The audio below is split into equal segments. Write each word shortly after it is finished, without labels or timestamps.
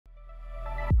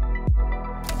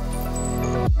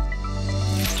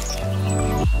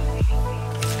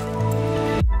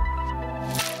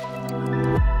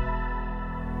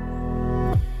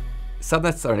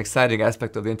Subnets are an exciting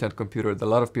aspect of the internet computer that a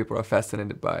lot of people are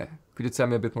fascinated by. Could you tell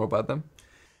me a bit more about them?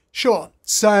 Sure.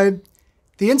 So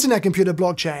the internet computer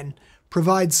blockchain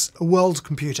provides a world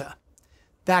computer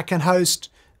that can host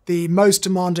the most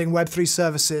demanding Web3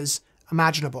 services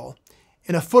imaginable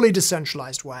in a fully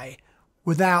decentralized way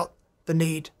without the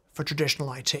need for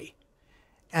traditional IT.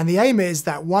 And the aim is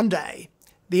that one day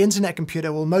the internet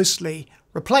computer will mostly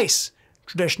replace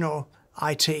traditional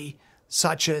IT,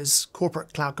 such as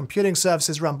corporate cloud computing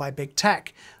services run by big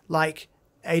tech like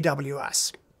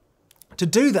AWS. To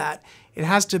do that, it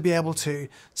has to be able to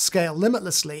scale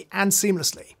limitlessly and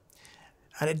seamlessly.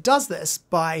 And it does this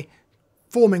by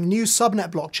forming new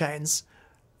subnet blockchains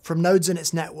from nodes in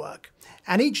its network.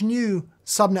 And each new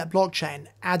subnet blockchain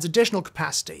adds additional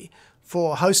capacity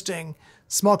for hosting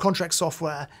smart contract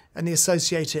software and the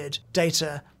associated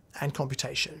data and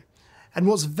computation. And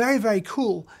what's very, very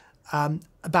cool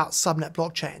about subnet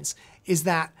blockchains is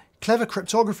that clever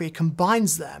cryptography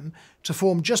combines them to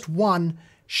form just one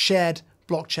shared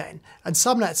blockchain. And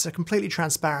subnets are completely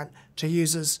transparent to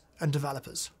users and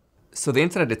developers. So the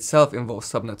internet itself involves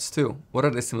subnets too. What are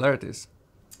the similarities?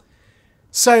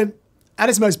 So at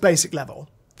its most basic level,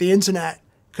 the internet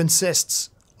consists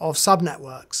of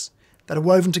subnetworks that are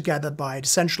woven together by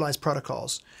decentralized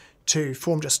protocols to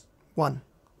form just one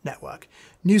network.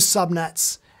 New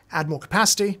subnets add more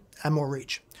capacity and more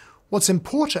reach. What's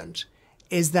important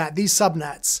is that these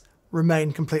subnets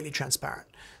remain completely transparent.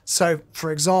 So,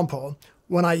 for example,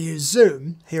 when I use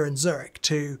Zoom here in Zurich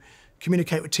to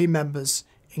communicate with team members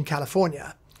in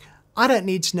California, I don't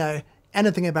need to know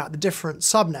anything about the different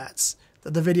subnets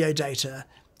that the video data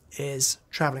is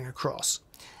traveling across.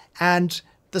 And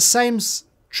the same's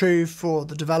true for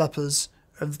the developers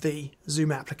of the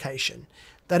Zoom application.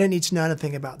 They don't need to know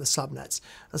anything about the subnets.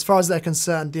 As far as they're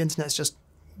concerned, the internet's just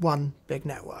one big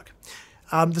network.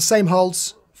 The same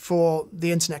holds for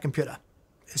the internet computer.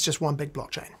 It's just one big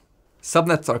blockchain.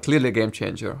 Subnets are clearly a game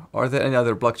changer. Are there any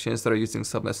other blockchains that are using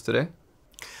subnets today?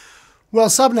 Well,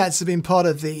 subnets have been part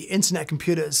of the internet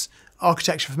computer's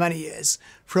architecture for many years,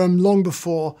 from long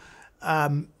before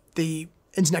the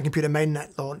internet computer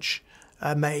mainnet launch,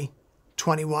 May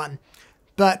 21.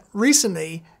 But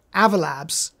recently,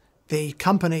 Avalabs, the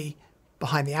company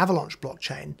behind the Avalanche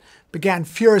blockchain, began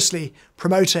furiously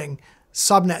promoting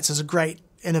subnets as a great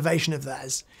innovation of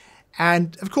theirs.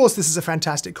 And of course, this is a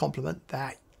fantastic compliment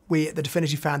that we at the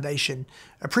DFINITY Foundation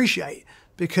appreciate,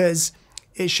 because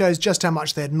it shows just how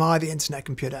much they admire the internet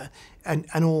computer and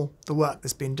all the work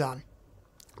that's been done.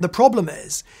 The problem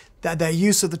is that their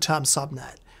use of the term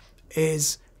subnet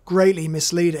is greatly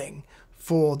misleading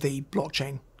for the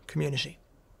blockchain community.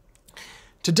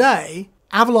 Today,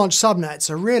 Avalanche subnets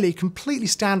are really completely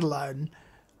standalone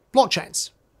blockchains.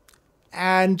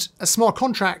 And a smart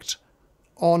contract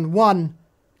on one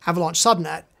Avalanche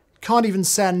subnet can't even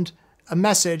send a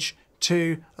message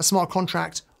to a smart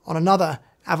contract on another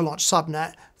Avalanche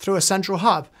subnet through a central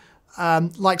hub,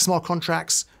 like smart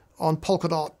contracts on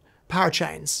Polkadot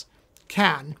parachains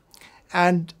can.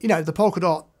 And the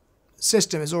Polkadot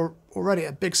system is already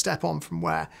a big step on from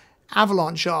where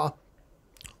Avalanche are,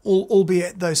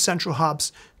 albeit those central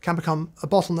hubs can become a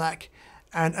bottleneck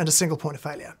and a single point of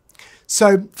failure.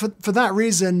 So for that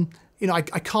reason, I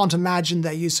can't imagine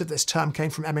their use of this term came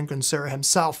from Emin Gün Sirer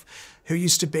himself, who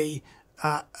used to be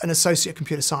an associate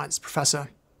computer science professor.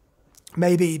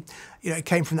 Maybe it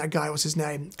came from that guy, what's his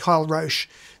name, Kyle Roche,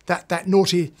 that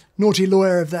naughty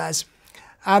lawyer of theirs.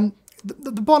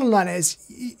 The bottom line is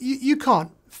you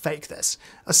can't fake this.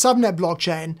 A subnet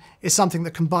blockchain is something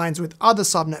that combines with other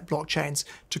subnet blockchains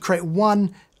to create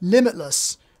one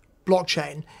limitless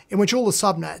blockchain in which all the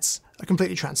subnets are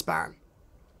completely transparent.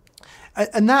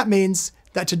 And that means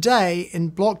that today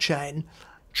in blockchain,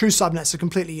 true subnets are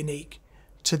completely unique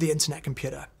to the internet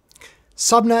computer.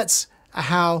 Subnets are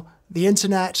how the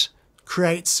internet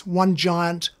creates one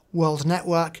giant world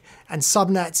network, and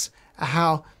subnets are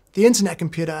how the internet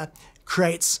computer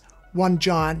creates one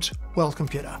giant world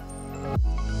computer.